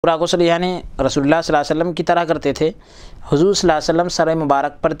پورا غسل یعنی رسول اللہ صلی اللہ علیہ وسلم کی طرح کرتے تھے۔ حضور صلی اللہ علیہ وسلم سر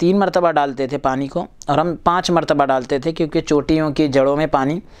مبارک پر 3 مرتبہ ڈالتے تھے پانی کو، اور ہم 5 مرتبہ ڈالتے تھے، کیونکہ چوٹیوں کی جڑوں میں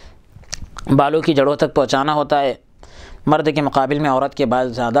پانی بالوں کی جڑوں تک پہنچانا ہوتا ہے، مرد کے مقابل میں عورت کے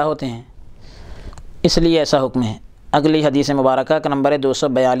بال زیادہ ہوتے ہیں، اس لیے ایسا حکم ہے۔ اگلی حدیث مبارکہ کا نمبر ہے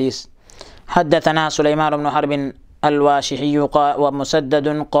 242۔ حدثنا سلیمان بن حرب الواشحی ومسدد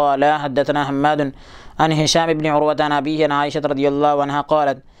قال حدثنا حماد عن هشام بن عروة عن أبيه عن عائشة رضي الله عنها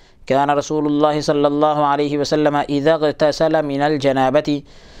قالت كان رسول الله صلى الله عليه وسلم إذا اغتسل من الجنابة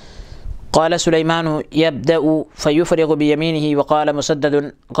قال سليمان يبدأ فيفرغ بيمينه، وقال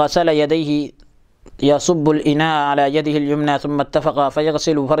مسدد غسل يديه يصب الإناء على يده اليمنى ثم اتفق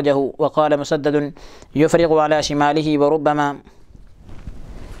فيغسل فرجه، وقال مسدد يفرغ على شماله وربما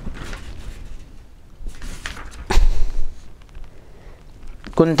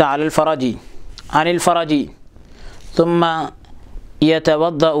كنت على الفرج عن الفرج ثم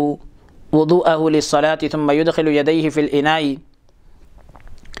يتوضأ وضوءه للصلاة ثم يدخل يديه في الإناء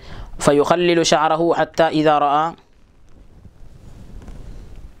فيخلل شعره حتى إذا رأى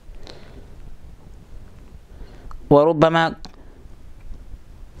وربما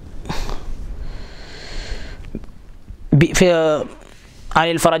عن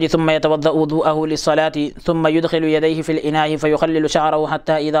الفرج ثم يتوضأ وضوءه للصلاة ثم يدخل يديه في الإناء فيخلل شعره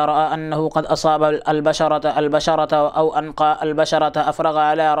حتى إذا رأى أنه قد أصاب البشرة أو أنقى البشرة أفرغ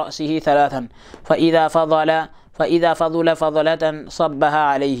على رأسه 3 فإذا فضل فضلة صبها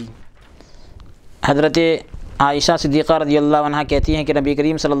عليه۔ حضرت عائشہ صدیقہ رضی اللہ عنہ کہتی ہیں کہ نبی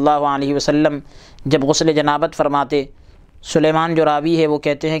کریم صلی اللہ علیہ وسلم جب غسل جنابت فرماتے، سلیمان جو راوی ہے وہ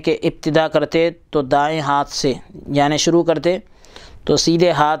کہتے ہیں کہ ابتدا کرتے تو دائیں ہاتھ سے، یعنی شروع کرتے تو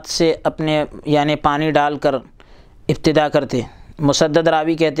سیدھے ہاتھ سے اپنے یعنی پانی ڈال کر ابتدا کرتے۔ مسدد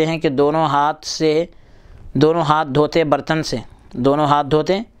راوی کہتے ہیں کہ دونوں ہاتھ دھوتے برتن سے، دونوں ہاتھ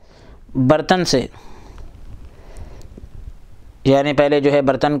دھوتے برتن سے، یعنی پہلے جو ہے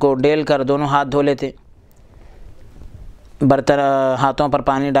برتن کو ڈیل کر دونوں ہاتھ دھو لیتے، برتن ہاتھوں پر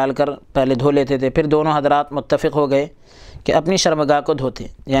پانی ڈال کر پہلے دھو لیتے تھے، پھر دونوں حضرات متفق ہو گئے کہ اپنی شرمگاہ کو دھوتے،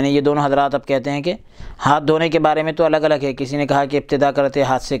 یعنی یہ دونوں حضرات اب کہتے ہیں کہ ہاتھ دھونے کے بارے میں تو الگ الگ ہے، کسی نے کہا کہ ابتدا کرتے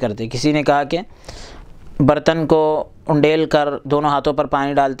ہاتھ سے کرتے، کسی نے کہا کہ برتن کو انڈیل کر دونوں ہاتھوں پر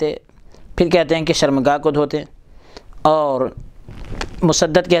پانی ڈالتے، پھر کہتے ہیں کہ شرمگاہ کو دھوتے، اور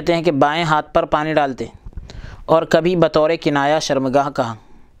مسدد کہتے ہیں کہ بائیں ہاتھ پر پانی ڈالتے، اور کبھی بطور کنایا شرمگاہ کہا،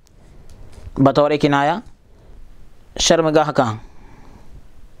 بطور کنایا شرمگاہ کہا،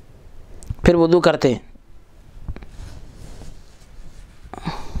 پھر وضو کرتے،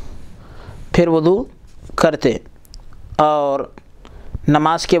 اور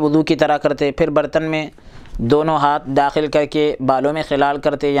نماز کے وضو کی طرح کرتے، پھر برتن میں دونوں ہاتھ داخل کر کے بالوں میں خلال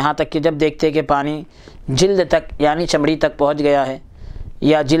کرتے، یہاں تک کہ جب دیکھتے کہ پانی جلد تک یعنی چمڑی تک پہنچ گیا ہے،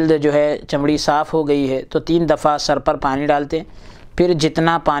 یا جلد جو ہے چمڑی صاف ہو گئی ہے، تو 3 دفعہ سر پر پانی ڈالتے، پھر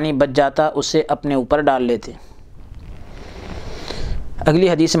جتنا پانی بچ جاتا اسے اپنے اوپر ڈال لیتے۔ اگلی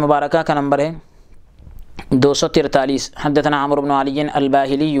حدیث مبارکہ کا نمبر ہے 243۔ حدثنا عمرو بن علی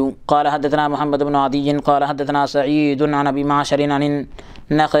الباہلی قال حدثنا محمد بن عدی قال حدثنا سعید عن ابی معشر عن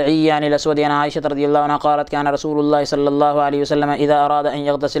النخعی عن الاسود عن عائشة رضی اللہ عنہ قالت كان رسول اللہ صلی اللہ علیہ وسلم اذا اراد ان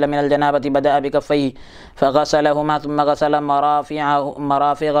يغتسل من الجنابة بدأ بكفيه فغسلهما ثم غسل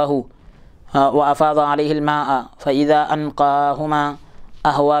مرافقه وافاض عليه الماء فاذا انقاهما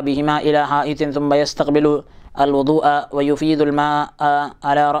اهوى بهما الى حائط ثم يستقبل الوضوء ويفيض الماء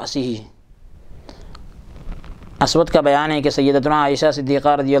على رأسه۔ اسود کا بیان ہے کہ سیدتنا عائشہ صدیقہ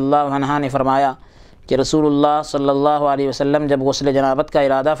رضی اللہ عنہا نے فرمایا کہ رسول اللہ صلی اللہ علیہ وسلم جب غسل جنابت کا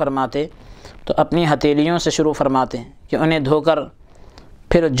ارادہ فرماتے تو اپنی ہتھیلیوں سے شروع فرماتے کہ انہیں دھو کر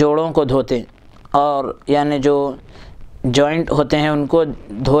پھر جوڑوں کو دھوتے، اور یعنی جو جوائنٹ ہوتے ہیں ان کو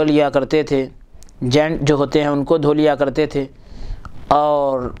دھو لیا کرتے تھے، جینٹ جو ہوتے ہیں ان کو دھو لیا کرتے تھے،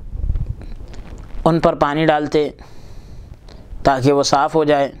 اور ان پر پانی ڈالتے تاکہ وہ صاف ہو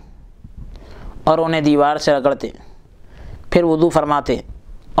جائے، اور انہیں دیوار سے رگڑتے، پھر وضو فرماتے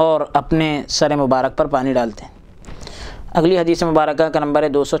اور اپنے سر مبارک پر پانی ڈالتے۔ اگلی حدیث مبارکہ کا نمبر ہے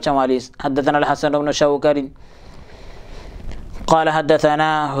 244۔ حدثنا الحسن بن شوکر قال حدثنا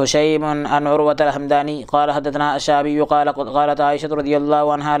حشیم عن عروة الحمدانی قال حدثنا الشعبی قالت عائشة رضی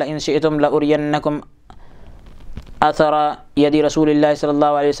اللہ عنہا لئن شئتم لأرینکم اثر ید رسول اللہ صلی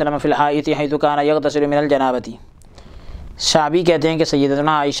اللہ علیہ وسلم فی الحائط حیث کان یغتسل من الجنابۃ۔ شعبی کہتے ہیں کہ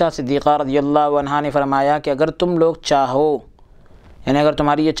سیدتنا عائشہ صدیقہ رضی اللہ عنہا نے فرمایا کہ اگر تم لوگ چاہو، یعنی اگر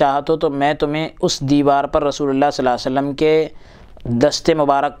تمہاری یہ چاہت ہو، تو میں تمہیں اس دیوار پر رسول اللہ صلی اللہ علیہ وسلم کے دست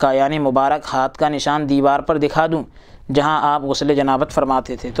مبارک کا یعنی مبارک ہاتھ کا نشان دیوار پر دکھا دوں جہاں آپ غسل جنابت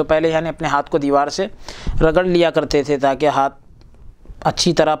فرماتے تھے۔ تو پہلے یعنی اپنے ہاتھ کو دیوار سے رگڑ لیا کرتے تھے تاکہ ہاتھ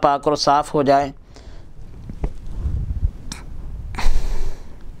اچھی طرح پاک اور صاف ہو جائے۔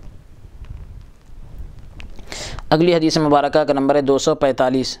 اگلی حدیث مبارکہ کا نمبر ہے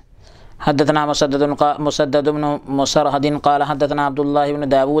 245۔ حدثنا مسدد بن مسرهد قال حدثنا عبد الله بن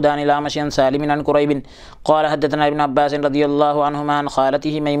داوود عن الأعمش عن سالم عن قريب قال حدثنا ابن عباس رضي الله عنهما عن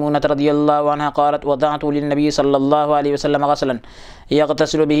خالته ميمونة رضي الله عنها قالت وضعت للنبي صلى الله عليه وسلم غسلا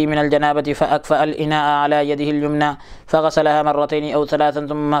يغتسل به من الجنابة فأكفأ الإناء على يده اليمنى فغسلها مرتين أو ثلاثا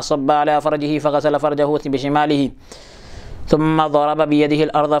ثم صب على فرجه فغسل فرجه بشماله ثم ضرب بيده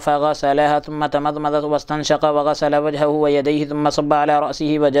الأرض فغسلها ثم تمضمض واستنشق وغسل وجهه ويديه ثم صب على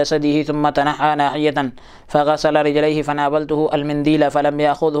رأسه وجسده ثم تنحى ناحية فغسل رجليه فناولته المنديل فلم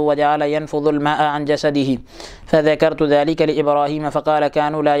يأخذه وجعل ينفض الماء عن جسده فذكرت ذلك لإبراهيم فقال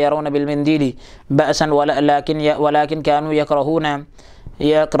كانوا لا يرون بالمنديل بأسا ولكن كانوا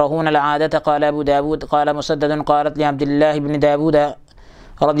يكرهون العادة. قال أبو داود قال مسدد قالت لعبد الله بن داود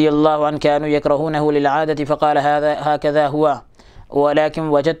رضی اللہ عنہ كانوا يكرهونه للعادة فقال هكذا هو ولكن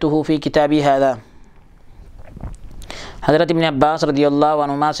وجدته في كتابي هذا. حضرت ابن عباس رضی اللہ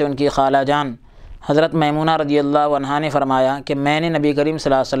عنہما سے ان کی خالہ جان حضرت میمونہ رضی اللہ عنہا نے فرمایا کہ میں نے نبی کریم صلی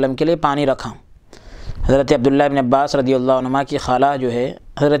اللہ علیہ وسلم کے لیے پانی رکھا۔ حضرت عبداللہ ابن عباس رضی اللہ عنہما کی خالہ جو ہے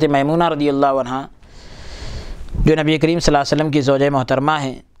حضرت میمونہ رضی اللہ عنہا جو نبی کریم صلی اللہ علیہ وسلم کی زوجہ محترمہ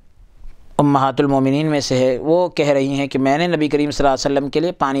ہیں، امہات المومنین میں سے ہے، وہ کہہ رہی ہیں کہ میں نے نبی کریم صلی اللہ علیہ وسلم کے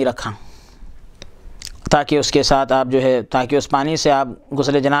لیے پانی رکھا تاکہ اس کے ساتھ آپ جو ہے تاکہ اس پانی سے آپ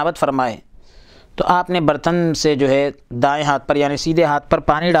غسل جنابت فرمائے۔ تو آپ نے برتن سے جو ہے دائیں ہاتھ پر یعنی سیدھے ہاتھ پر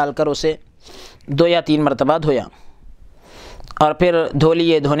پانی ڈال کر اسے 2 یا 3 مرتبہ دھویا اور پھر دھو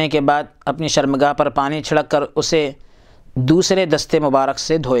لیے۔ دھونے کے بعد اپنی شرمگاہ پر پانی چھڑک کر اسے دوسرے دستے مبارک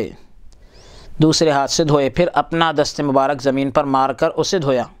سے دھوئے، دوسرے ہاتھ سے دھوئے، پھر اپنا دست مبارک زمین پر مار کر اسے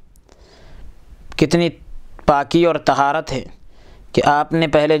دھویا۔ کتنی پاکی اور طہارت ہے کہ آپ نے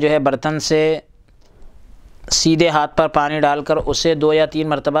پہلے جو ہے برتن سے سیدھے ہاتھ پر پانی ڈال کر اسے 2 یا 3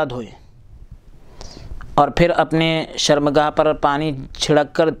 مرتبہ دھوئے اور پھر اپنے شرمگاہ پر پانی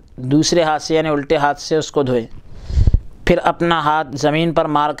چھڑک کر دوسرے ہاتھ سے یعنی الٹے ہاتھ سے اس کو دھوئے، پھر اپنا ہاتھ زمین پر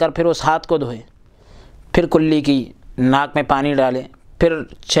مار کر پھر اس ہاتھ کو دھوئے، پھر کلی کی ناک میں پانی ڈالے، پھر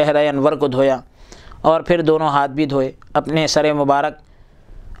چہرہ انور کو دھویا اور پھر دونوں ہاتھ بھی دھوئے، اپنے سر مبارک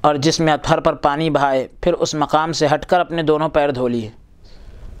اور جسم اطہر پر پانی بہائے، پھر اس مقام سے ہٹ کر اپنے دونوں پیر دھو لیے۔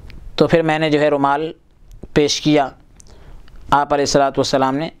 تو پھر میں نے جو ہے رومال پیش کیا، آپ علیہ الصلوۃ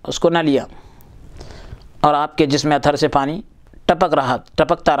والسلام نے اس کو نہ لیا اور آپ کے جسم اطہر سے پانی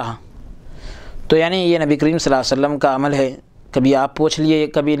ٹپکتا رہا۔ تو یعنی یہ نبی کریم صلی اللہ علیہ وسلم کا عمل ہے، کبھی آپ پوچھ لیے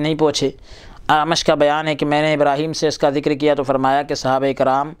کبھی نہیں پوچھے۔ اعمش کا بیان ہے کہ میں نے ابراہیم سے اس کا ذکر کیا تو فرمایا کہ صحابہ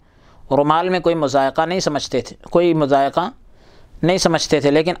کرام رومال میں کوئی مذائقہ نہیں سمجھتے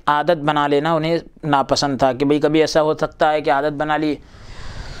تھے، لیکن عادت بنا لینا انہیں ناپسند تھا کہ بھئی کبھی ایسا ہو سکتا ہے کہ عادت بنا لی،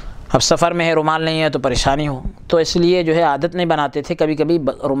 اب سفر میں ہے رومال نہیں ہے تو پریشانی ہو، تو اس لیے جو ہے عادت نہیں بناتے تھے، کبھی کبھی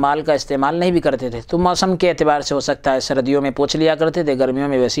رومال کا استعمال نہیں بھی کرتے تھے۔ تو موسم کے اعتبار سے ہو سکتا ہے، سردیوں میں پوچھ لیا کرتے تھے، گرمیوں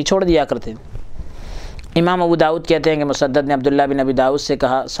میں ویسے ہی چھوڑ دیا کرتے تھے۔ امام ابو داود کہتے ہیں کہ مسدد نے عبداللہ بن ابی داود سے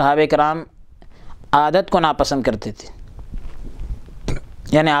کہا صحابہ کرام عادت کو ناپسند کرتے تھے،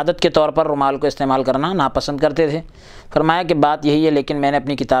 یعنی عادت کے طور پر رومال کو استعمال کرنا ناپسند کرتے تھے۔ فرمایا کہ بات یہی ہے لیکن میں نے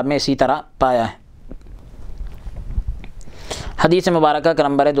اپنی کتاب میں اسی طرح پایا ہے۔ حدیث مبارکہ کا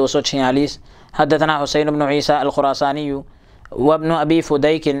نمبر ہے 246۔ حدثنا حسین بن عیسیٰ الخراسانی وابن ابی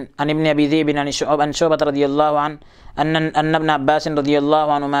فدیک عن ابن ابی ذئب عن شعبۃ رضی اللہ عنہ ان ابن عباس رضی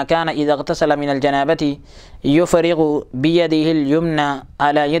اللہ عنہما كان اذا اغتسل من الجنابة يفرغ بيده اليمنى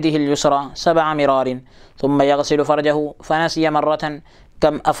على يده اليسرى 7 مرار ثم يغسل فرجه فنسي مرة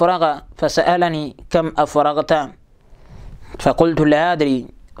كم أفرغ فسألني كم أفرغت فقلت لا أدري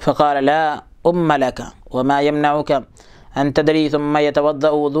فقال لا لك وما يمنعك أن تدري ثم يتوضأ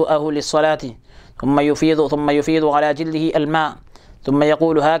وضوءه للصلاة ثم يفيض على جلده الماء ثم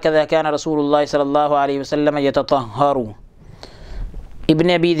يقول هكذا كان رسول الله صلی اللہ علیہ وسلم يتطهر۔ ابن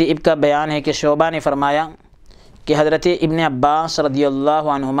ابی ذئب کا بیان ہے کہ شعبہ نے فرمایا کہ حضرت ابن عباس رضی اللہ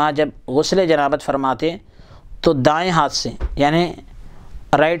عنہما جب غسل جنابت فرماتے تو دائیں ہاتھ سے یعنی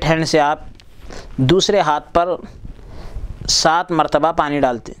رائٹ ہینڈ سے آپ دوسرے ہاتھ پر 7 مرتبہ پانی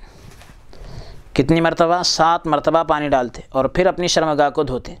ڈالتے۔ کتنی مرتبہ؟ 7 مرتبہ پانی ڈالتے اور پھر اپنی شرمگاہ کو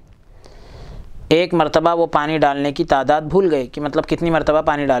دھوتے۔ ایک مرتبہ وہ پانی ڈالنے کی تعداد بھول گئے کہ مطلب کتنی مرتبہ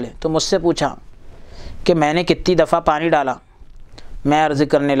پانی ڈالے، تو مجھ سے پوچھا کہ میں نے کتنی دفعہ پانی ڈالا۔ میں عرض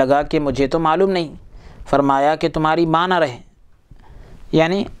کرنے لگا کہ مجھے تو معلوم نہیں۔ فرمایا کہ تمہاری ماں نہ رہے،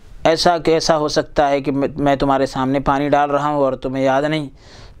 یعنی ایسا کیسا ہو سکتا ہے کہ میں تمہارے سامنے پانی ڈال رہا ہوں اور تمہیں یاد نہیں؟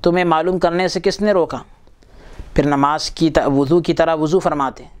 تمہیں معلوم کرنے سے کس نے روکا؟ پھر نماز کی وضو کی طرح وضو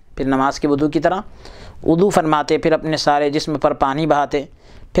فرماتے، پھر نماز کے وضو کی طرح وضو فرماتے، پھر اپنے سارے جسم پر پانی بہاتے،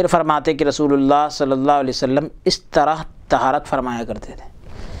 پھر فرماتے کہ رسول اللہ صلی اللہ علیہ وسلم اس طرح طہارت فرمایا کرتے تھے،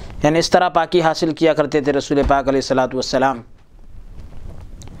 یعنی اس طرح پاکی حاصل کیا کرتے تھے رسول پاک علیہ الصلوۃ والسلام۔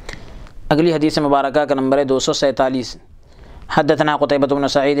 اگلی حدیث مبارکہ کا نمبر ہے 247۔ حدثنا قتيبة بن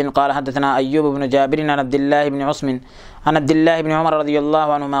سعيد قال حدثنا أيوب بن جابر عن عبد الله بن عصم عن عبد الله بن عمر رضي الله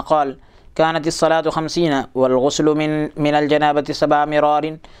عنهما قال كانت الصلاة 50 والغسل من الجنابة 7 مرار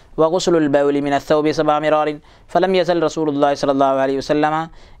وغسل البول من الثوب 7 مرار فلم يزل رسول الله صلى الله عليه وسلم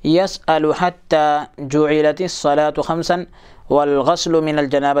يسأل حتى جعلت الصلاة 5 والغسل من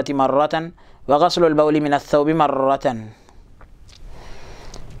الجنابة مرة وغسل البول من الثوب مرة۔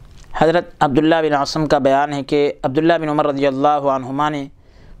 حضرت عبداللہ بن عاصم کا بیان ہے کہ عبداللہ بن عمر رضی اللہ عنہما نے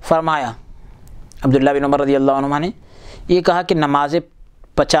فرمایا، عبداللہ بن عمر رضی اللہ عنہما نے یہ کہا کہ نمازیں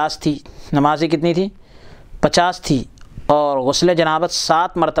 50 تھی، نمازیں کتنی تھی؟ 50 تھی، اور غسل جنابت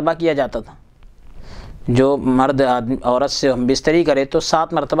 7 مرتبہ کیا جاتا تھا۔ جو مرد عورت سے ہم بستری کرے تو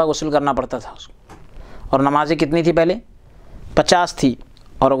 7 مرتبہ غسل کرنا پڑتا تھا اس کو، اور نمازیں کتنی تھی؟ پہلے 50 تھی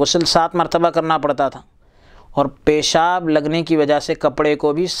اور غسل 7 مرتبہ کرنا پڑتا تھا، اور پیشاب لگنے کی وجہ سے کپڑے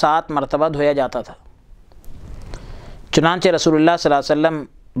کو بھی 7 مرتبہ دھویا جاتا تھا۔ چنانچہ رسول اللہ صلی اللہ علیہ وسلم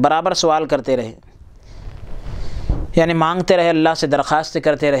برابر سوال کرتے رہے، یعنی مانگتے رہے، اللہ سے درخواست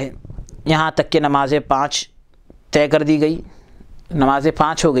کرتے رہے، یہاں تک کہ نمازیں 5 طے کر دی گئی، نمازیں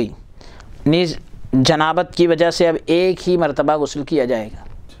 5 ہو گئی۔ نیز جنابت کی وجہ سے اب ایک ہی مرتبہ غسل کیا جائے گا۔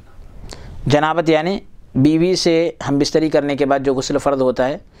 جنابت یعنی بیوی سے ہم بستری کرنے کے بعد جو غسل فرض ہوتا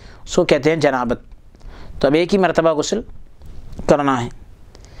ہے اس کو کہتے ہیں جنابت، تو اب ایک ہی مرتبہ غسل کرنا ہے،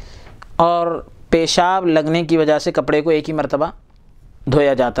 اور پیشاب لگنے کی وجہ سے کپڑے کو ایک ہی مرتبہ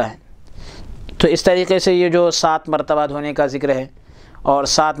دھویا جاتا ہے۔ تو اس طریقے سے یہ جو 7 مرتبہ دھونے کا ذکر ہے اور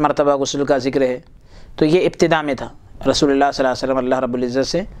 7 مرتبہ غسل کا ذکر ہے، تو یہ ابتدا میں تھا۔ رسول اللہ صلی اللہ علیہ وسلم اللہ رب العزت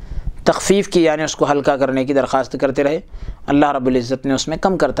سے تخفیف کی، یعنی اس کو ہلکا کرنے کی درخواست کرتے رہے، اللہ رب العزت نے اس میں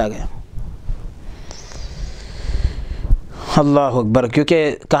کم کرتا گیا۔ اللہ اکبر،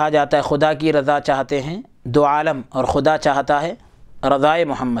 کیونکہ کہا جاتا ہے خدا کی رضا چاہتے ہیں 2 عالم، اور خدا چاہتا ہے رضائے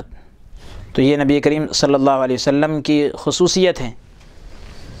محمد، تو یہ نبی کریم صلی اللہ علیہ وسلم کی خصوصیت ہے۔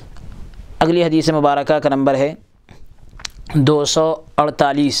 اگلی حدیث مبارکہ کا نمبر ہے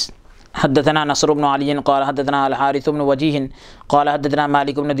 248۔ حدثنا نصر بن علی قال حدثنا الحارث بن وجیہ قال حدثنا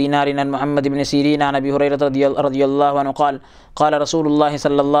مالک بن دینار عن محمد بن سیرین عن ابی ہریرہ رضی اللہ عنہ قال قال رسول اللہ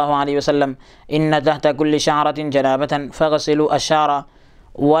صلی اللہ علیہ وسلم ان تحت كل شعرة جنابة فاغسلوا الشعر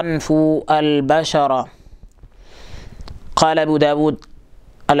وانفوا البشر۔ قال ابو داود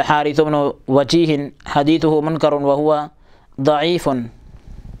الحارث بن وجیہ حدیثه منکر وهو ضعیف۔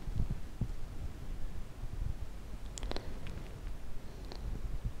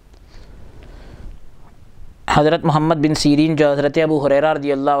 حضرت محمد بن سیرین جو حضرت ابو ہریرہ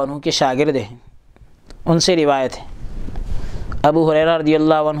رضی اللہ عنہ کے شاگرد ہیں، ان سے روایت ہے۔ ابو ہریرہ رضی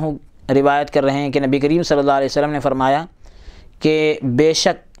اللہ عنہ روایت کر رہے ہیں کہ نبی کریم صلی اللہ علیہ وسلم نے فرمایا کہ بے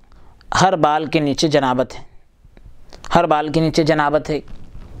شک ہر بال کے نیچے جنابت ہے، ہر بال کے نیچے جنابت ہے،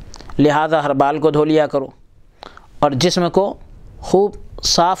 لہذا ہر بال کو دھو لیا کرو اور جسم کو خوب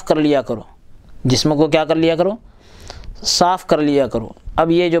صاف کر لیا کرو، جسم کو کیا کر لیا کرو؟ صاف کر لیا کرو۔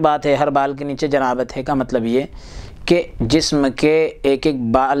 اب یہ جو بات ہے ہر بال کے نیچے جنابت ہے کا مطلب یہ کہ جسم کے ایک ایک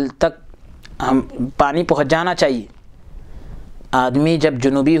بال تک ہم پانی پہنچ جانا چاہیے۔ آدمی جب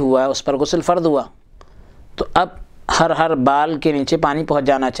جنوبی ہوا اس پر غسل فرض ہوا تو اب ہر بال کے نیچے پانی پہنچ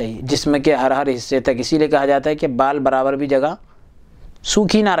جانا چاہیے، جسم کے ہر حصے تک۔ اسی لیے کہا جاتا ہے کہ بال برابر بھی جگہ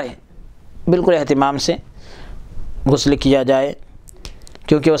سوکھی نہ رہے، بالکل اہتمام سے غسل کیا جائے،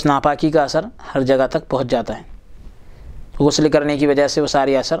 کیونکہ اس ناپاکی کا اثر ہر جگہ تک پہنچ جاتا ہے۔ غسل کرنے کی وجہ سے وہ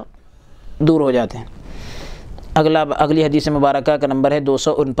سارے اثر دور ہو جاتے ہیں۔ اگلی حدیث مبارکہ کا نمبر ہے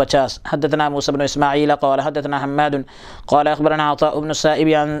 249۔ حدثنا موسى بن اسماعیل قال حدثنا حماد قال اخبرنا عطاء بن السائب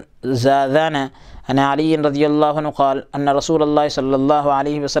عن زاذان عن علی رضی اللہ عنہ قال ان رسول اللہ صلی اللہ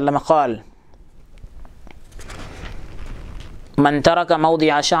علیہ وسلم قال من ترك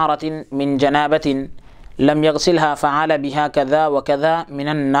موضع شعرة من جنابة لم يغسلها فعل بها كذا وكذا من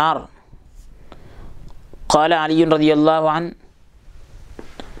النار۔ قال علی رضی اللہ عنہ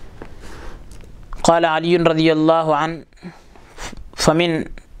قال علی رضی اللہ عنہ فمن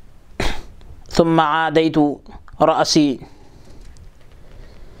ثم عادیت رأسی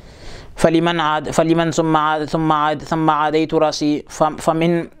فلمن ثم عادیت رأسی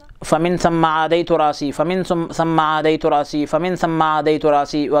فمن ثم عادیت رأسی فمن ثم عادیت رأسی فمن ثم عادیت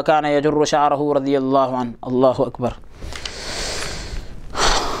رأسی وكان يجر شعره رضی اللہ عنہ۔ اللہ اکبر۔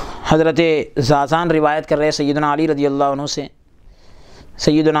 حضرت زازان روایت کر رہے سیدنا علی رضی اللہ عنہ سے۔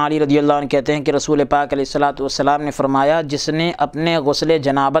 سیدنا علی رضی اللہ عنہ کہتے ہیں کہ رسول پاک علیہ الصلوۃ والسلام نے فرمایا جس نے اپنے غسل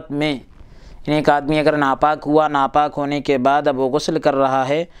جنابت میں یعنی ایک آدمی اگر ناپاک ہوا، ناپاک ہونے کے بعد اب وہ غسل کر رہا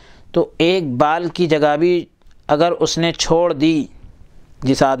ہے تو ایک بال کی جگہ بھی اگر اس نے چھوڑ دی،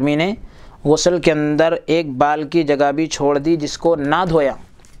 جس آدمی نے غسل کے اندر ایک بال کی جگہ بھی چھوڑ دی جس کو نہ دھویا،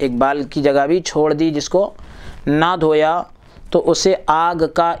 ایک بال کی جگہ بھی چھوڑ دی جس کو نہ دھویا، تو اسے آگ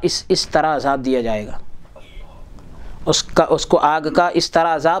کا اس طرح عذاب دیا جائے گا، اس کو آگ کا اس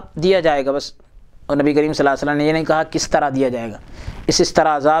طرح عذاب دیا جائے گا بس۔ اور نبی کریم صلی اللہ علیہ وسلم نے یہ نہیں کہا کس طرح دیا جائے گا، اس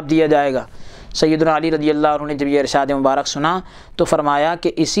طرح عذاب دیا جائے گا۔ سیدنا علی رضی اللہ عنہ نے جب یہ ارشاد مبارک سنا تو فرمایا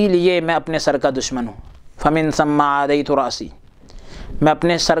کہ اسی لیے میں اپنے سر کا دشمن ہوں، فمن ثم عادیت راسی، میں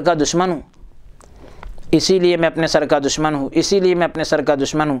اپنے سر کا دشمن ہوں، اسی لیے میں اپنے سر کا دشمن ہوں، اسی لیے میں اپنے سر کا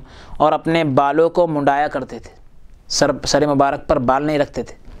دشمن ہوں۔ اور اپنے بالوں کو منڈایا کرتے تھے، سر مبارک پر بال نہیں رکھتے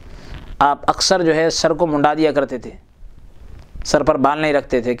تھے، آپ اکثر جو ہے سر کو منڈا دیا کرتے تھے، سر پر بال نہیں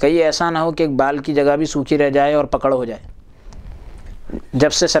رکھتے تھے، کہیں ایسا نہ ہو کہ ایک بال کی جگہ بھی سوکھی رہ جائے اور پکڑ ہو جائے۔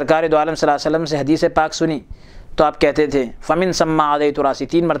 جب سے سرکار دو عالم صلی اللہ علیہ وسلم سے حدیث پاک سنی تو آپ کہتے تھے فمن ثم عادیت راسی،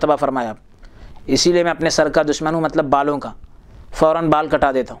 3 مرتبہ فرمایا آپ، اسی لیے میں اپنے سر کا دشمن ہوں، مطلب بالوں کا، فوراً بال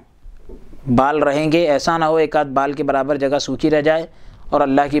کٹا دیتا ہوں، بال رہیں گے، ایسا نہ ہو ایک آدھ بال کے برابر جگہ سوکھی رہ جائے اور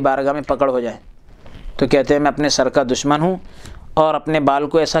اللہ کی بارگاہ میں پکڑ ہو جائے۔ تو کہتے ہیں میں اپنے سر کا دشمن ہوں، اور اپنے بال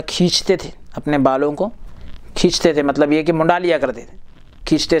کو ایسا کھینچتے تھے، اپنے بالوں کو کھینچتے تھے، مطلب یہ کہ منڈا لیا کرتے تھے۔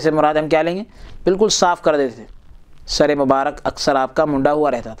 کھینچتے سے مراد ہم کیا لیں گے؟ بالکل صاف کر دیتے تھے۔ سر مبارک اکثر آپ کا منڈا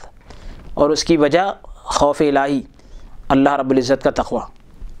ہوا رہتا تھا، اور اس کی وجہ خوف الہی، اللہ رب العزت کا تقوی۔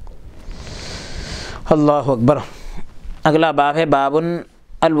 اللہ اکبر۔ اگلا باب ہے باب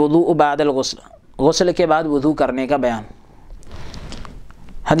الوضوء بعد الغسل، غسل کے بعد وضو کرنے کا بیان۔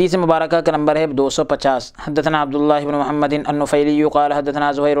 حدیث مبارکہ کا نمبر ہے 250۔ حدثنا عبداللہ بن محمد النفیلی قال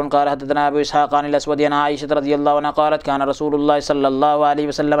حدثنا زہیر قال حدثنا ابو اسحاق عن الاسود عن عائشہ رضی اللہ عنہا قالت كان رسول اللہ صلی اللہ علیہ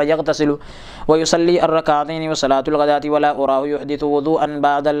وسلم يغتسل ويصلي الركعتين وصلاة الغداة ولا أراه يحدث وضوءا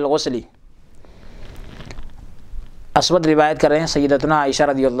بعد الغسل۔ اسود روایت کر رہے ہیں سیدتنا عائشہ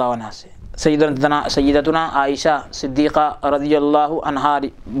رضی اللہ عنہا سے، سیدتنا عائشہ صدیقہ رضی اللہ عنہا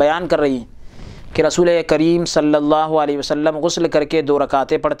بیان کر رہی ہیں کہ رسول کریم صلی اللہ علیہ وسلم غسل کر کے 2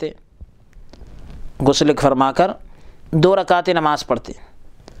 رکعتیں پڑھتے، غسل فرما کر 2 رکعتیں نماز پڑھتے،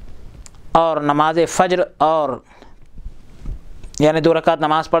 اور نماز فجر، اور یعنی 2 رکعت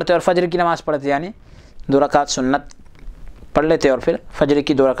نماز پڑھتے اور فجر کی نماز پڑھتے، یعنی 2 رکعت سنت پڑھ لیتے اور پھر فجر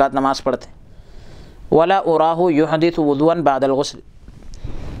کی 2 رکعت نماز پڑھتے۔ ولا اراہ یحدث وضوءا بعد الغسل،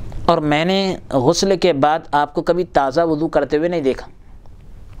 اور میں نے غسل کے بعد آپ کو کبھی تازہ وضو کرتے ہوئے نہیں دیکھا۔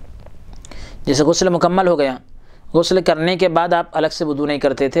 جیسے غسل مکمل ہو گیا، غسل کرنے کے بعد آپ الگ سے وضو نہیں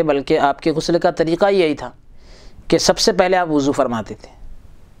کرتے تھے، بلکہ آپ کے غسل کا طریقہ یہی تھا کہ سب سے پہلے آپ وضو فرماتے تھے۔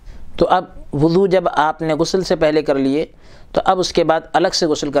 تو اب وضو جب آپ نے غسل سے پہلے کر لیے تو اب اس کے بعد الگ سے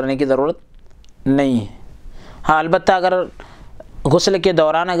غسل کرنے کی ضرورت نہیں ہے۔ ہاں البتہ اگر غسل کے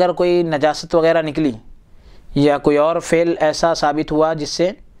دوران اگر کوئی نجاست وغیرہ نکلی یا کوئی اور فعل ایسا ثابت ہوا جس سے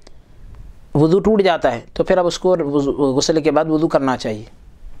وضو ٹوٹ جاتا ہے تو پھر اب اس کو غسل کے بعد وضو کرنا چاہیے،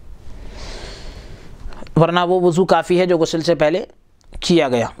 ورنہ وہ وضو کافی ہے جو غسل سے پہلے کیا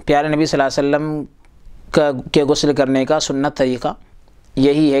گیا۔ پیارے نبی صلی اللہ علیہ وسلم کے غسل کرنے کا سنت طریقہ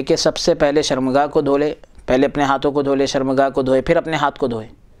یہی ہے کہ سب سے پہلے شرمگاہ کو دھو لے، پہلے اپنے ہاتھوں کو دھو لے، شرمگاہ کو دھوئے، پھر اپنے ہاتھ کو دھوئے،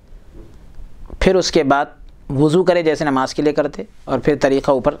 پھر اس کے بعد وضو کرے جیسے نماز کے لیے کرتے، اور پھر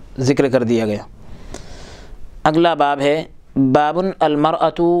طریقہ اوپر ذکر کر دیا گیا۔ اگلا باب ہے باب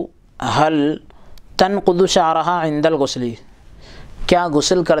المرأة هل تنقض شعرها عند الغسل، کیا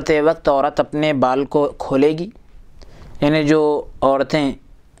غسل کرتے وقت عورت اپنے بال کو کھولے گی؟ یعنی جو عورتیں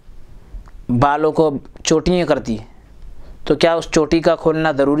بالوں کو چوٹیاں کرتی ہیں تو کیا اس چوٹی کا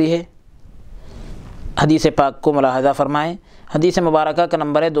کھولنا ضروری ہے؟ حدیث پاک کو ملاحظہ فرمائیں۔ حدیث مبارکہ کا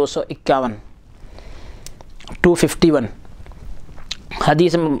نمبر ہے 251 251۔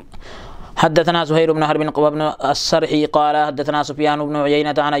 حدیث حدثنا زهير بن حرب بن السرحي قال حدثنا سفيان بن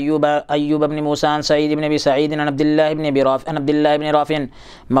عيينة عن أيوب بن موسى عن سعيد بن أبي سعيد عن عبد الله بن رافع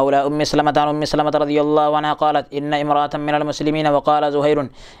مولى أم سلمة عن أم سلمة رضي الله عنها قالت إن امرأة من المسلمين، وقال زهير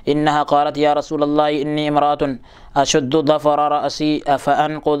إنها قالت يا رسول الله إني امرأة أشد ظفر رأسي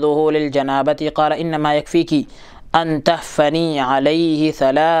فأنقضه للجنابة، قال إنما يكفيك أن تحفني عليه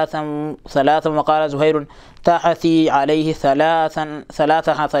ثلاثا، وقال زهير تحثي عليه ثلاث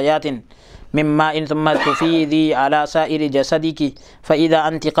حثيات من ماء ثم تفيضي على سائر جسدك فإذا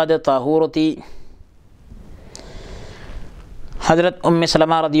أنت قد طهرت۔ حضرت ام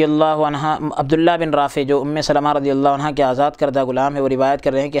سلمہ رضی اللہ عنہ، عبداللہ بن رافع جو ام سلمہ رضی اللہ عنہ کے آزاد کردہ غلام ہے، وہ روایت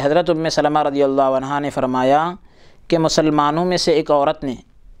کر رہے ہیں کہ حضرت ام سلمہ رضی اللہ عنہ نے فرمایا کہ مسلمانوں میں سے ایک عورت نے،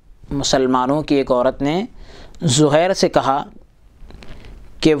 مسلمانوں کی ایک عورت نے زہیر سے کہا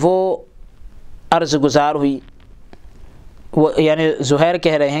کہ وہ عرض گزار ہوئی وہ یعنی زہیر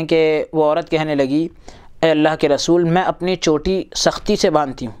کہہ رہے ہیں کہ وہ عورت کہنے لگی اے اللہ کے رسول میں اپنی چوٹی سختی سے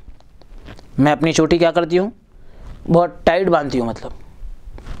باندھتی ہوں، میں اپنی چوٹی کیا کرتی ہوں، بہت ٹائٹ باندھتی ہوں، مطلب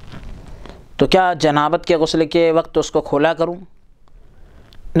تو کیا جنابت کے غسل کے وقت اس کو کھولا کروں؟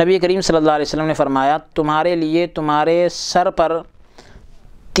 نبی کریم صلی اللہ علیہ وسلم نے فرمایا تمہارے لیے تمہارے سر پر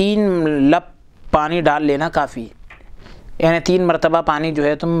 3 لپ پانی ڈال لینا کافی ہے، یعنی 3 مرتبہ پانی جو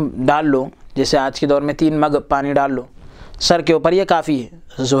ہے تم ڈال لو، جیسے آج کے دور میں 3 مگ پانی ڈال لو سر کے اوپر، یہ کافی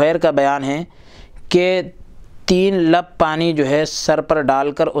ہے۔ زہیر کا بیان ہے کہ 3 لپ پانی جو ہے سر پر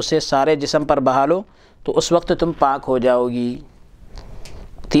ڈال کر اسے سارے جسم پر بہا لو تو اس وقت تم پاک ہو جاؤ گی۔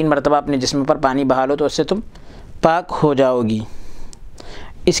 3 مرتبہ اپنے جسم پر پانی بہا لو تو اس سے تم پاک ہو جاؤ گی۔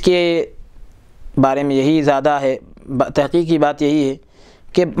 اس کے بارے میں یہی زیادہ ہے، تحقیقی بات یہی ہے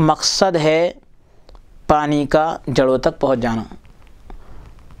کہ مقصد ہے پانی کا جڑوں تک پہنچ جانا۔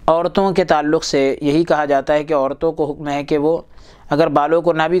 عورتوں کے تعلق سے یہی کہا جاتا ہے کہ عورتوں کو حکم ہے کہ وہ اگر بالوں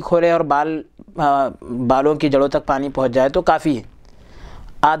کو نہ بھی کھولے اور بالوں کی جڑوں تک پانی پہنچ جائے تو کافی ہے۔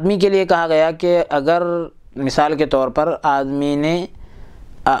 آدمی کے لیے کہا گیا کہ اگر مثال کے طور پر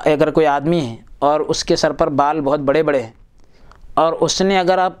اگر کوئی آدمی ہے اور اس کے سر پر بال بہت بڑے بڑے ہیں اور اس نے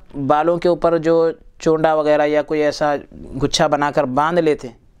اگر آپ بالوں کے اوپر جو چونڈا وغیرہ یا کوئی ایسا گچھا بنا کر باندھ لیتے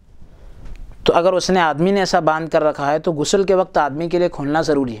تو اگر اس نے آدمی نے ایسا باندھ کر رکھا ہے تو غسل کے وقت آدمی کے لیے کھولنا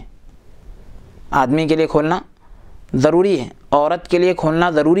ضروری ہے، آدمی کے لیے کھولنا ضروری ہے، عورت کے لیے کھولنا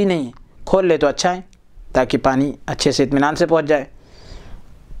ضروری نہیں ہے۔ کھول لے تو اچھا ہے تاکہ پانی اچھے سے اطمینان سے پہنچ جائے۔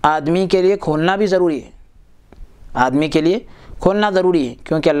 آدمی کے لیے کھولنا بھی ضروری ہے، آدمی کے لیے کھولنا ضروری ہے،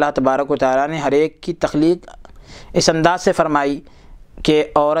 کیونکہ اللہ تبارک و تعالیٰ نے ہر ایک کی تخلیق اس انداز سے فرمائی کہ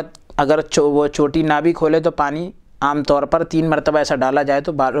عورت اگر وہ چوٹی نہ بھی کھولے تو پانی عام طور پر 3 مرتبہ ایسا ڈالا جائے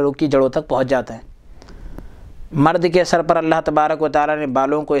تو بالوں کی جڑوں تک پہنچ جاتا ہے۔ مرد کے سر پر اللہ تبارک و تعالیٰ نے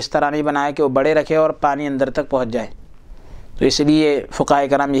بالوں کو اس طرح نہیں بنایا کہ وہ بڑے رکھے اور پانی اندر تک پہنچ جائے، تو اس لیے فقہاء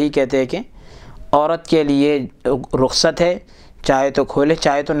کرام یہی کہتے ہیں کہ عورت کے لیے رخصت ہے، چاہے تو کھولے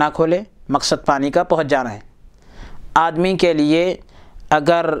چاہے تو نہ کھولے، مقصد پانی کا پہنچ جانا ہے۔ آدمی کے لیے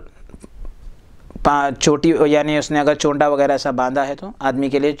اگر چوٹی یعنی اس نے اگر چونڈا وغیرہ ایسا باندھا ہے تو آدمی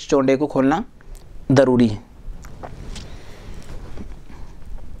کے لیے چونڈے کو کھولنا ضروری ہے۔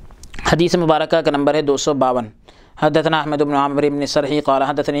 حدیث مبارکہ کا نمبر ہے 252۔ حدثنا احمد بن عمرو بن سرحی قال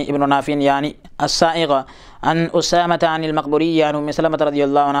حدثني ابن نافع يعني السائغ عن اسامة عن المقبوري عن ام سلمة رضي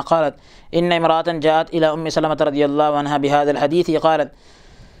الله عنها قالت ان امرأة جاءت الى ام سلمة رضي الله عنها بهذا الحديث قالت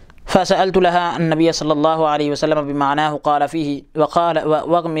فسألت لها النبي صلى الله عليه وسلم بمعناه قال فيه وقال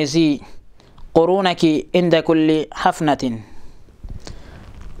واغمزي قرونك عند كل حفنة۔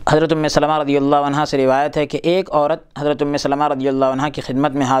 حضرت ام سلمہ رضی اللہ عنہ سے روایت ہے کہ ایک عورت حضرت ام سلمہ رضی اللہ عنہ کی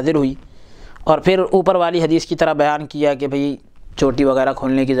خدمت میں حاضر ہوئی اور پھر اوپر والی حدیث کی طرح بیان کیا کہ بھئی چوٹی وغیرہ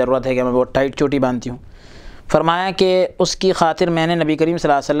کھولنے کی ضرورت ہے کہ میں بہت ٹائٹ چوٹی باندھتی ہوں۔ فرمایا کہ اس کی خاطر میں نے نبی کریم صلی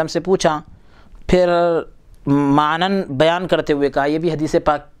اللہ علیہ وسلم سے پوچھا، پھر معنن بیان کرتے ہوئے کہا، یہ بھی حدیث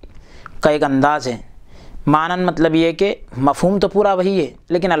پاک کا ایک انداز ہے۔ معنن مطلب یہ کہ مفہوم تو پورا وہی ہے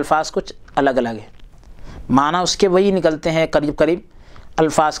لیکن الفاظ کچھ الگ الگ ہے، معنی اس کے وہی نکلتے ہیں، قریب قریب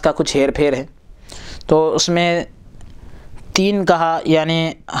الفاظ کا کچھ ہیر پھیر ہے۔ تو اس میں 3 کہا،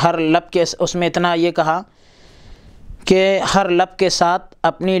 یعنی ہر لب کے اس میں اتنا یہ کہا کہ ہر لب کے ساتھ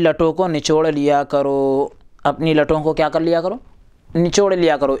اپنی لٹوں کو نچوڑ لیا کرو، اپنی لٹوں کو کیا کر لیا کرو، نچوڑ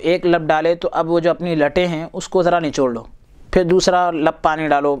لیا کرو۔ ایک لب ڈالے تو اب وہ جو اپنی لٹیں ہیں اس کو ذرا نچوڑ لو، پھر دوسرا لب پانی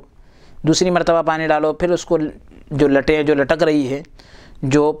ڈالو، دوسری مرتبہ پانی ڈالو، پھر اس کو جو لٹیں جو لٹک رہی ہے،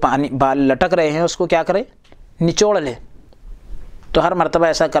 جو پانی بال لٹک رہے ہیں اس کو کیا کرے، نچوڑ لے۔ تو ہر مرتبہ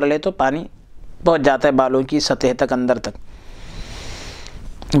ایسا کر لے تو پانی پہنچ جاتا ہے بالوں کی سطح تک، اندر تک،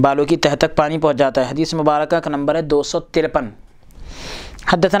 بالوں کی تہ تک پانی پہنچ جاتا ہے۔ حدیث مبارکہ کا نمبر ہے 253۔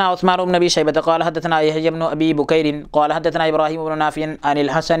 حدثنا عثمان بن ابي شيبة قال حدثنا يحيى بن ابي بكير قال حدثنا ابراهيم بن نافع عن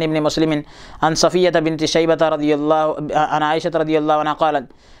الحسن بن مسلم عن صفية بنت شيبة رضي الله عن عائشة رضي الله عنها قالت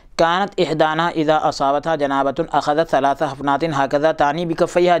كانت إحدانا إذا أصابتها جنابة أخذت 3 حفنات هكذا تعني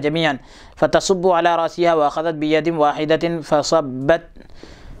بكفيها جميعا فتصب على رأسها وأخذت بيد واحدة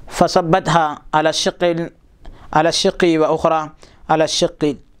فصبتها على الشق وأخرى على الشق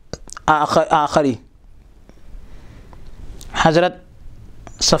آخری۔ حضرت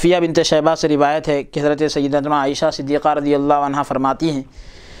صفیہ بنت شیبہ سے روایت ہے کہ حضرت سیدتنا عائشہ صدیقہ رضی اللہ عنہ فرماتی ہیں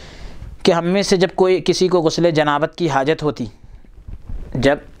کہ ہم میں سے جب کوئی کسی کو غسل جنابت کی حاجت ہوتی،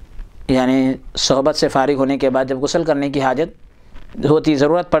 جب یعنی صحبت سے فارغ ہونے کے بعد جب غسل کرنے کی حاجت ہوتی،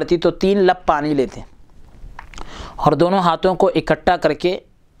 ضرورت پڑتی تو 3 لب پانی لیتے اور دونوں ہاتھوں کو اکٹھا کر کے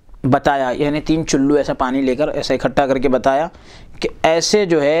بتایا، یعنی 3 چلو ایسا پانی لے کر ایسا اکٹھا کر کے بتایا کہ ایسے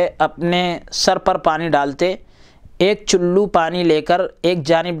جو ہے اپنے سر پر پانی ڈالتے، 1 چلو پانی لے کر ایک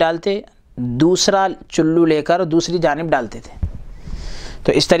جانب ڈالتے، دوسرا چلو لے کر دوسری جانب ڈالتے تھے.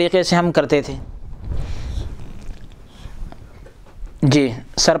 تو اس طریقے سے ہم کرتے تھے. جی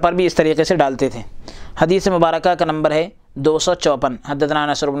سر پر بھی اس طریقے سے ڈالتے تھے. حدیث مبارکہ کا نمبر ہے 254. حدثنا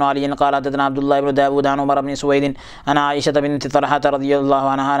نصر بن علی قال حدثنا عبد الله بن داود عن عمر بن سويد عن عائشة بنت طلحة رضي الله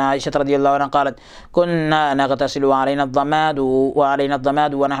عنها عن عائشة رضي الله عنها قالت كنا نغتسل وعلينا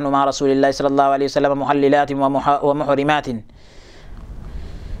الضماد ونحن مع رسول الله صلى الله عليه وسلم محللات ومحرمات.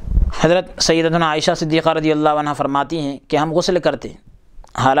 حضرت سیدتنا عائشہ صدیقہ رضی اللہ عنہ فرماتی ہیں کہ ہم غسل کرتے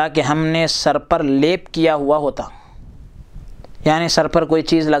حالانکہ ہم نے سر پر لیپ کیا ہوا ہوتا، یعنی سر پر کوئی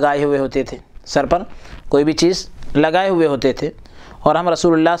چیز لگائے ہوئے ہوتے تھے، سر پر کوئی بھی چیز لگائے ہوئے ہوتے تھے، اور ہم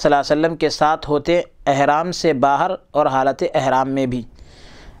رسول اللہ صلی اللہ علیہ وسلم کے ساتھ ہوتے احرام سے باہر اور حالت احرام میں بھی،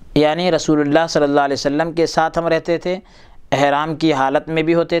 یعنی رسول اللہ صلی اللہ علیہ وسلم کے ساتھ ہم رہتے تھے، احرام کی حالت میں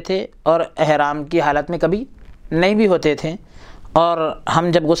بھی ہوتے تھے اور احرام کی حالت میں کبھی نہیں بھی ہوتے تھے. اور ہم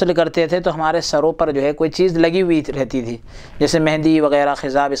جب غسل کرتے تھے تو ہمارے سروں پر جو ہے کوئی چیز لگی ہوئی رہتی تھی، جیسے مہندی وغیرہ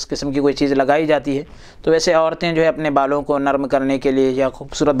خضاب اس قسم کی کوئی چیز لگائی جاتی ہے. تو ویسے عورتیں جو ہے اپنے بالوں کو نرم کرنے کے لیے یا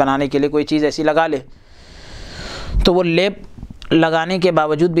خوبصورت بنانے کے لیے کوئی چیز ایسی لگا لے، تو وہ لیپ لگانے کے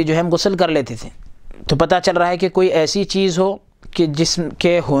باوجود بھی جو ہے ہم غسل کر لیتے تھے. تو پتہ چل رہا ہے کہ کوئی ایسی چیز ہو کہ جسم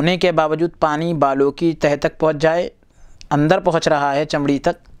کے ہونے کے باوجود پانی بالوں کی تہہ تک پہنچ جائے، اندر پہنچ رہا ہے چمڑی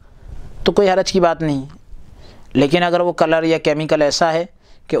تک، تو کوئی حرج کی بات نہیں. لیکن اگر وہ کلر یا کیمیکل ایسا ہے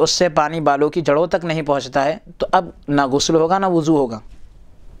کہ اس سے پانی بالوں کی جڑوں تک نہیں پہنچتا ہے تو اب نہ غسل ہوگا نہ وضو ہوگا.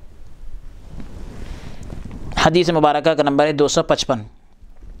 حدیث مبارکہ کا نمبر ہے 255.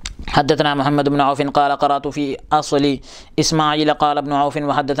 حدثنا محمد بن عوف قال قرأت في أصل إسماعيل قال ابن عوف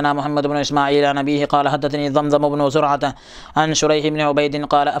وحدثنا محمد بن إسماعيل عن أبيه قال حدثني ضمضم بن زرعة عن شريح بن عبيد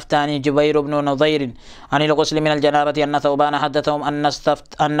قال أفتاني جبير بن نضير عن الغسل من الجنابة أن ثوبان حدثهم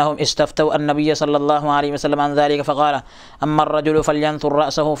أنهم استفتوا النبي صلى الله عليه وسلم عن ذلك فقال أما الرجل فلينثر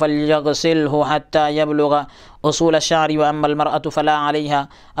رأسه فليغسله حتى يبلغ أصول الشعر وأما المرأة فلا عليها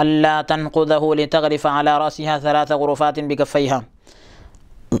ألا تنقضه لتغرف على رأسها 3 غرفات بكفيها.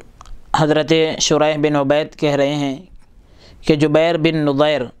 حضرت شریح بن عبید کہہ رہے ہیں کہ جبیر بن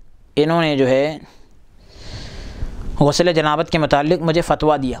نضیر انہوں نے جو ہے غسل جنابت کے متعلق مجھے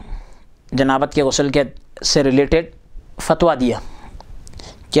فتویٰ دیا، جنابت کے غسل کے سے ریلیٹڈ فتویٰ دیا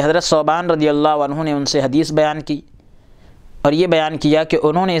کہ حضرت ثوبان رضی اللہ عنہ نے ان سے حدیث بیان کی اور یہ بیان کیا کہ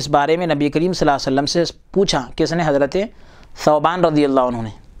انہوں نے اس بارے میں نبی کریم صلی اللہ علیہ وسلم سے پوچھا. کس نے؟ حضرت ثوبان رضی اللہ عنہ نے.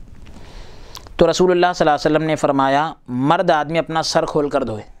 تو رسول اللہ صلی اللہ علیہ وسلم نے فرمایا مرد آدمی اپنا سر کھول کر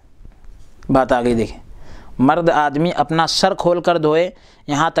دھوئے. بات آ گئی دیکھیں، مرد آدمی اپنا سر کھول کر دھوئے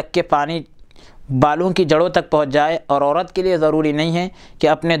یہاں تک کہ پانی بالوں کی جڑوں تک پہنچ جائے. اور عورت کے لیے ضروری نہیں ہے کہ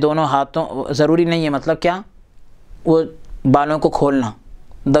اپنے دونوں ہاتھوں، ضروری نہیں ہے مطلب کیا، وہ بالوں کو کھولنا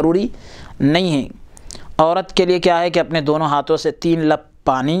ضروری نہیں ہے. عورت کے لیے کیا ہے کہ اپنے دونوں ہاتھوں سے 3 لپ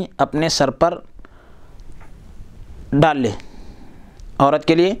پانی اپنے سر پر ڈال لے. عورت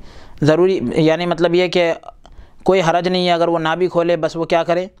کے لیے ضروری یعنی مطلب یہ کہ کوئی حرج نہیں ہے اگر وہ نہ بھی کھولے، بس وہ کیا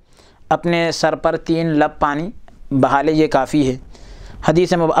کرے، اپنے سر پر 3 لپ پانی بہا لے، یہ کافی ہے.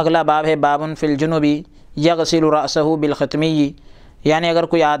 حدیث میں اگلا باب ہے باب فی الجنوبی یغسل رأسہ بالختمی، یعنی اگر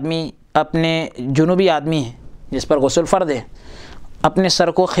کوئی آدمی اپنے جنوبی آدمی ہے جس پر غسل فرض ہے اپنے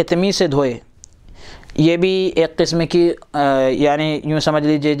سر کو ختمی سے دھوئے. یہ بھی ایک قسم کی یعنی یوں سمجھ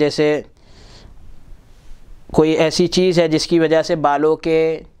لیجئے جیسے کوئی ایسی چیز ہے جس کی وجہ سے بالوں کے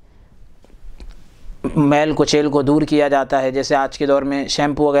میل کچیل کو دور کیا جاتا ہے، جیسے آج کے دور میں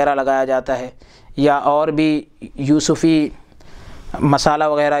شیمپو وغیرہ لگایا جاتا ہے یا اور بھی یوسفی مسالہ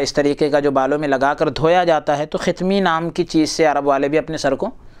وغیرہ اس طریقے کا جو بالوں میں لگا کر دھویا جاتا ہے. تو ختمی نام کی چیز سے عرب والے بھی اپنے سر کو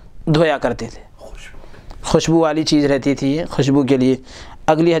دھویا کرتے تھے، خوشبو والی چیز رہتی تھی یہ خوشبو کے لیے.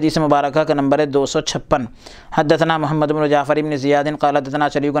 اگلی حدیث مبارکہ کا نمبر ہے 256. حدثنا محمد بن جعفر بن زیاد قال حدثنا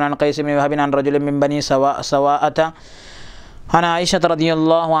شریک عن قیس بن وهب عن رجل من بني سواءة عن عائشة رضي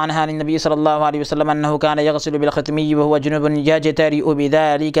الله عنها عن النبي صلى الله عليه وسلم أنه كان يغسل بالختمي وهو جنب يجترئ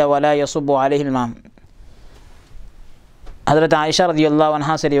بذلك ولا يصب عليه الماء. حضرت عائشہ رضی اللہ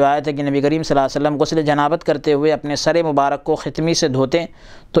عنہ سے روایت ہے کہ نبی کریم صلی اللہ علیہ وسلم غسل جنابت کرتے ہوئے اپنے سر مبارک کو ختمی سے دھوتے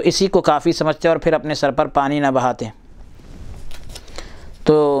تو اسی کو کافی سمجھتے اور پھر اپنے سر پر پانی نہ بہاتے.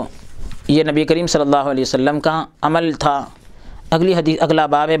 تو یہ نبی کریم صلی اللہ علیہ وسلم کا عمل تھا. اگلی حدیث اگلا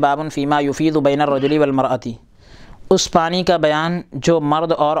باب ہے باب فیما یفیض بین الرجل والمرأة، اس پانی کا بیان جو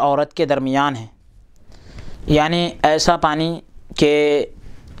مرد اور عورت کے درمیان ہے، یعنی ایسا پانی کہ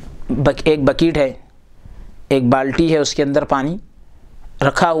ایک بکیٹ ہے، ایک بالٹی ہے، اس کے اندر پانی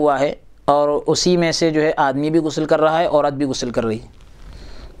رکھا ہوا ہے اور اسی میں سے جو ہے آدمی بھی غسل کر رہا ہے، عورت بھی غسل کر رہی ہے،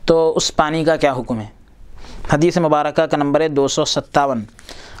 تو اس پانی کا کیا حکم ہے؟ حدیث مبارکہ کا نمبر ہے 257.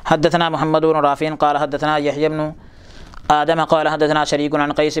 حدثنا محمد بن رافع قال حدثنا یحیی بن آدم قال حدثنا شريك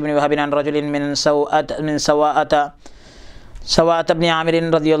عن قيس بن وهب عن رجل من سواءة بن عامر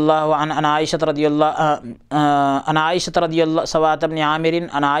رضي الله عنه عن عائشة رضي الله سواءة بن عامر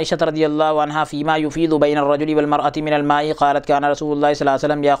عن عائشة رضي الله عنها فيما يفيض بين الرجل والمرأة من الماء قالت كان رسول الله صلى الله عليه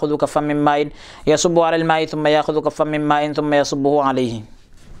وسلم يأخذ كفا من ماء يصب على الماء ثم يأخذ كفا من ماء ثم يصبه عليه۔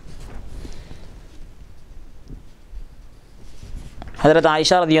 حضرت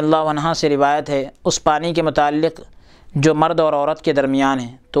عائشہ رضی اللہ عنہ سے روایت ہے اس پانی کے متعلق جو مرد اور عورت کے درمیان ہے،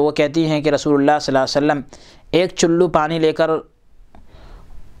 تو وہ کہتی ہیں کہ رسول اللہ صلی اللہ علیہ وسلم ایک چلو پانی لے کر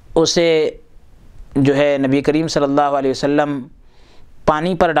اسے جو ہے نبی کریم صلی اللہ علیہ وسلم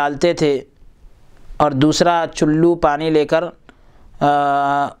پانی پر ڈالتے تھے اور دوسرا چلو پانی لے کر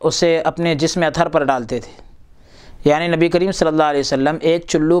اسے اپنے جسم اطہر پر ڈالتے تھے۔ یعنی نبی کریم صلی اللہ علیہ وسلم ایک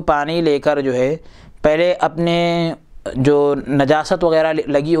چلو پانی لے کر جو ہے پہلے اپنے جو نجاست وغیرہ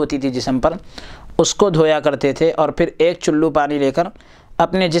لگی ہوتی تھی جسم پر اس کو دھویا کرتے تھے اور پھر ایک چلو پانی لے کر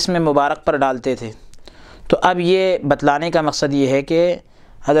اپنے جسم مبارک پر ڈالتے تھے۔ تو اب یہ بتلانے کا مقصد یہ ہے کہ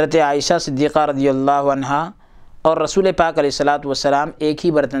حضرت عائشہ صدیقہ رضی اللہ عنہ اور رسول پاک علیہ الصلاۃ والسلام ایک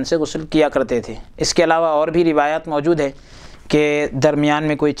ہی برتن سے غسل کیا کرتے تھے۔ اس کے علاوہ اور بھی روایات موجود ہے کہ درمیان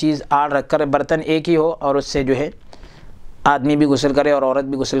میں کوئی چیز آڑ رکھ کر برتن ایک ہی ہو اور اس سے جو ہے آدمی بھی غسل کرے اور عورت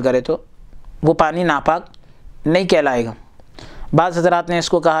بھی غسل کرے تو وہ پانی ناپاک نہیں کہلائے گا۔ بعض حضرات نے اس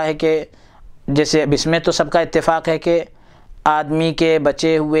کو کہا ہے کہ جیسے اب اس میں تو سب کا اتفاق ہے کہ آدمی کے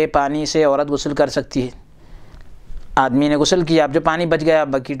بچے ہوئے پانی سے عورت غسل کر سکتی ہے۔ آدمی نے غسل کیا، اب جو پانی بچ گیا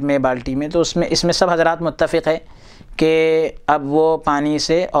بکیٹ میں بالٹی میں تو اس میں سب حضرات متفق ہے کہ اب وہ پانی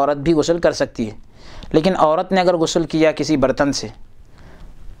سے عورت بھی غسل کر سکتی ہے۔ لیکن عورت نے اگر غسل کیا کسی برتن سے،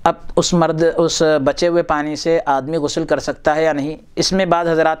 اب اس بچے ہوئے پانی سے آدمی غسل کر سکتا ہے یا نہیں، اس میں بعض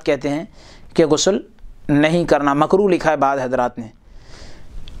حضرات کہتے ہیں کہ غسل نہیں کرنا، مکروہ لکھا ہے بعض حضرات نے۔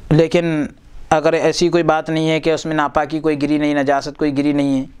 لیکن اگر ایسی کوئی بات نہیں ہے کہ اس میں ناپاکی کوئی گری نہیں، نجاست کوئی گری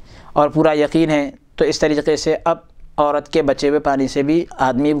نہیں ہے اور پورا یقین ہے، تو اس طریقے سے اب عورت کے بچے ہوئے پانی سے بھی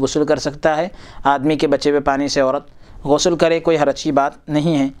آدمی غسل کر سکتا ہے، آدمی کے بچے ہوئے پانی سے عورت غسل کرے، کوئی حرج کی بات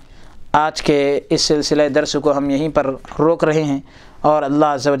نہیں ہے۔ آج کے اس سلسلہ درس کو ہم یہیں پر روک رہے ہیں اور اللہ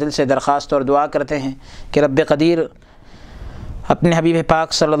عز و جل سے درخواست اور دعا کرتے ہیں کہ رب قدیر اپنے حبیب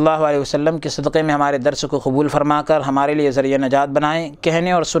پاک صلی اللہ علیہ وسلم کے صدقے میں ہمارے درس کو قبول فرما کر ہمارے لیے ذریعہ نجات بنائیں،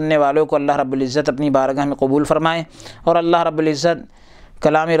 کہنے اور سننے والوں کو اللہ رب العزت اپنی بارگاہ میں قبول فرمائیں، اور اللہ رب العزت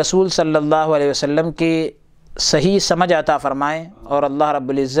کلام رسول صلی اللہ علیہ وسلم کی صحیح سمجھ عطا فرمائیں، اور اللہ رب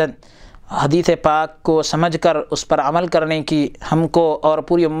العزت حدیث پاک کو سمجھ کر اس پر عمل کرنے کی ہم کو اور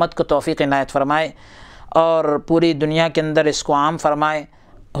پوری امت کو توفیق عنایت فرمائے، اور پوری دنیا کے اندر اس کو عام فرمائے،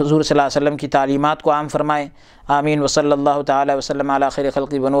 حضور صلی اللہ علیہ وسلم کی تعلیمات کو عام فرمائے۔ آمین۔ وصلی اللہ تعالی وسلم علی خیر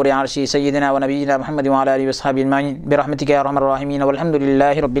خلقی ونور عرشی سیدنا و نبینا محمد وعلی آلہ وصحبہ اجمعین برحمتک یا ارحم الراحمین والحمد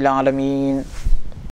للہ رب العالمین۔